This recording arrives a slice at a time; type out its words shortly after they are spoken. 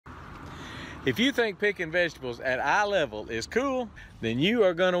If you think picking vegetables at eye level is cool, then you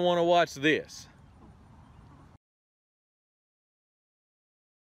are going to want to watch this.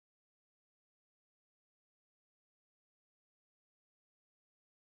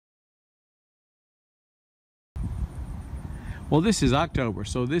 Well, this is October,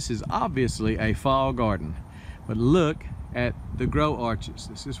 so this is obviously a fall garden. But look at the grow arches.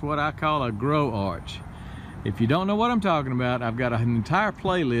 This is what I call a grow arch. If you don't know what I'm talking about, I've got an entire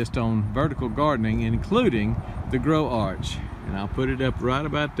playlist on vertical gardening, including the grow arch. And I'll put it up right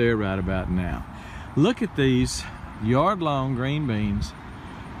about there, right about now. Look at these yard-long green beans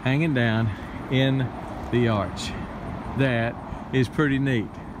hanging down in the arch. That is pretty neat.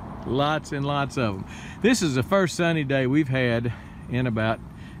 Lots and lots of them. This is the first sunny day we've had in about,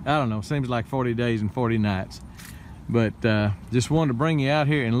 I don't know, seems like 40 days and 40 nights. But just wanted to bring you out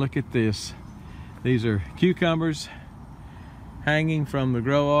here and look at this. These are cucumbers hanging from the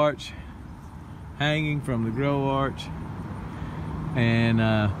grow arch, hanging from the grow arch. And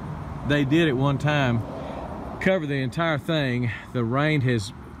they did at one time cover the entire thing. The rain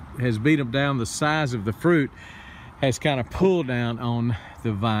has beat them down. The size of the fruit has kind of pulled down on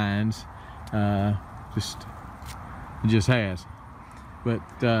the vines. Just has. But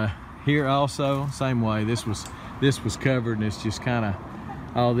here also, same way. This was covered, and it's just kind of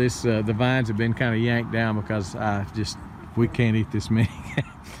all this. The vines have been kind of yanked down because we can't eat this many.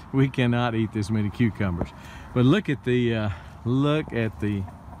 We cannot eat this many cucumbers. But look at the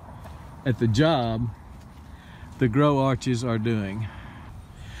job the grow arches are doing.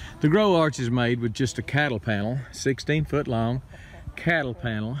 The grow arch is made with just a cattle panel, 16-foot long cattle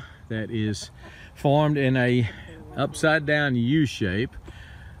panel that is formed in a upside down U shape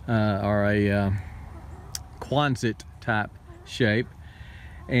or a Quonset type shape,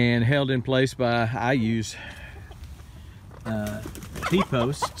 and held in place by, I use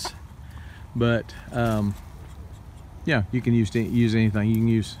T-posts, but yeah, you can use anything. You can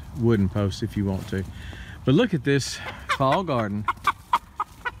use wooden posts if you want to. But look at this fall garden.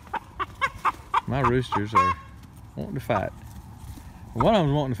 My roosters are wanting to fight. One of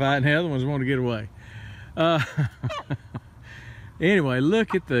them's wanting to fight and the other one's wanting to get away. Anyway,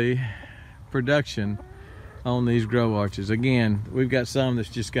 look at the production on these grow arches. Again, we've got some that's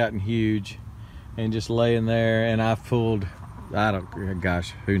just gotten huge and just laying there, and I've pulled,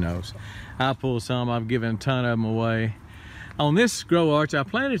 gosh, who knows. I pulled some, I've given a ton of them away. On this grow arch, I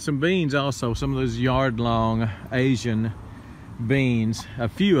planted some beans also, some of those yard-long Asian beans, a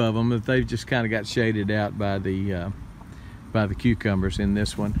few of them that they've just kind of got shaded out by the cucumbers in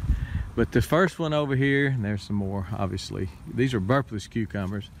this one. But the first one over here, and there's some more, obviously. These are burpless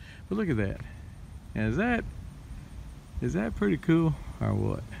cucumbers, but look at that. And is that pretty cool or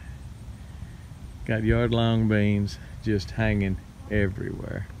what? Got yard-long beans just hanging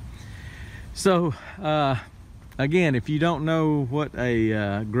everywhere. So again, if you don't know what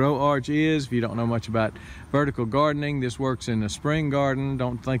a grow arch is, if you don't know much about vertical gardening, this works in a spring garden.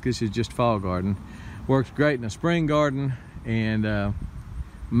 Don't think this is just fall garden. Works great in a spring garden, and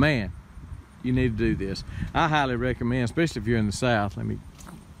man, you need to do this. I highly recommend, especially if you're in the South. Let me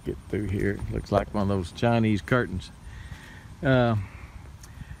get through here. It looks like one of those Chinese curtains. If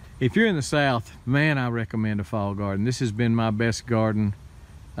you're in the South, man, I recommend a fall garden. This has been my best garden,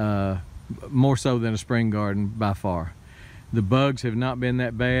 more so than a spring garden by far. The bugs have not been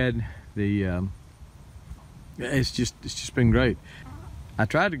that bad. It's just been great. I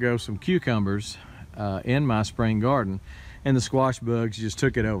tried to grow some cucumbers in my spring garden, and the squash bugs just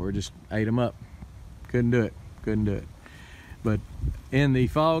took it over, just ate them up. Couldn't do it. But in the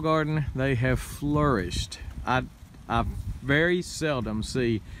fall garden, they have flourished. I very seldom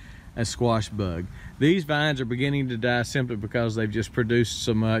see a squash bug. These vines are beginning to die simply because they've just produced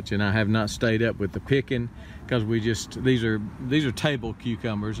so much, and I have not stayed up with the picking, because these are table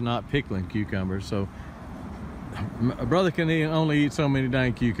cucumbers, not pickling cucumbers. So a brother can only eat so many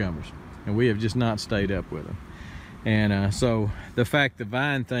dang cucumbers, and we have just not stayed up with them. And so the fact the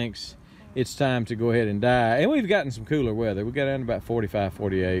vine thinks it's time to go ahead and die, and we've gotten some cooler weather. We got down to about 45,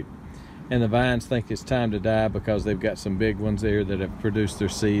 48, and the vines think it's time to die because they've got some big ones there that have produced their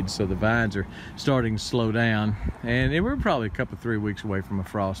seeds. So the vines are starting to slow down, and we're probably a couple, 3 weeks away from a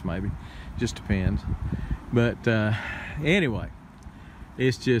frost, maybe. Just depends. But anyway,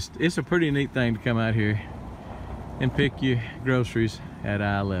 it's a pretty neat thing to come out here and pick your groceries at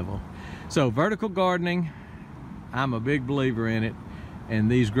eye level. So vertical gardening, I'm a big believer in it,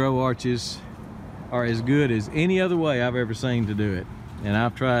 and these grow arches are as good as any other way I've ever seen to do it. And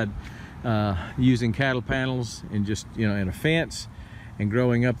I've tried using cattle panels and just, in a fence and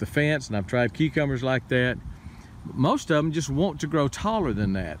growing up the fence, and I've tried cucumbers like that. most of them just want to grow taller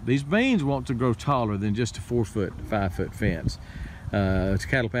than that. These beans want to grow taller than just a 4-foot, 5-foot fence.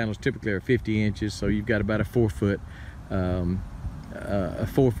 Cattle panels typically are 50 inches, so you've got about a 4-foot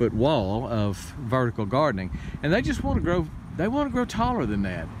wall of vertical gardening, and they just want to grow. They want to grow taller than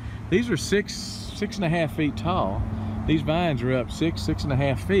that. These are 6.5 feet tall. These vines are up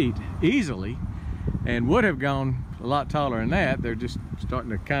 6.5 feet easily, and would have gone a lot taller than that. They're just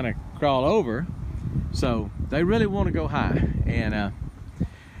starting to kind of crawl over, so they really want to go high. And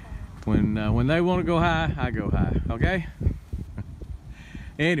when they want to go high, I go high. Okay.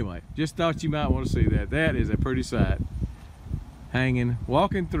 Anyway, just thought you might want to see that. That is a pretty sight. Hanging,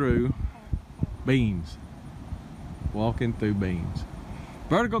 walking through beans. Walking through beans.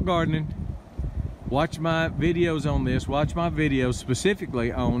 Vertical gardening. Watch my videos on this. Watch my videos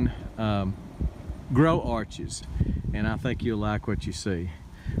specifically on grow arches, and I think you'll like what you see.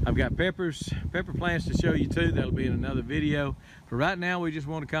 I've got pepper plants to show you too. That'll be in another video. For right now, we just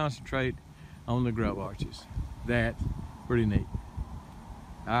want to concentrate on the grow arches. That's pretty neat.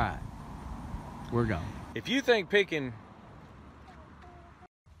 All right, we're gone. If you think picking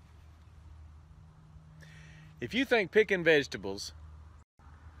vegetables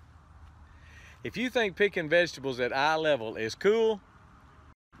at eye level is cool,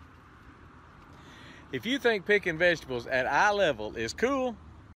 if you think picking vegetables at eye level is cool,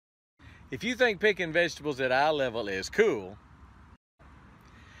 if you think picking vegetables at eye level is cool,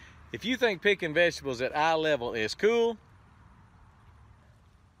 if you think picking vegetables at eye level is cool,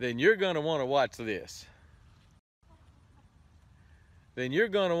 then you're going to want to watch this. Then you're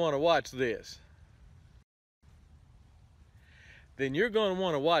going to want to watch this. Then you're going to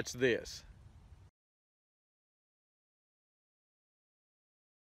want to watch this.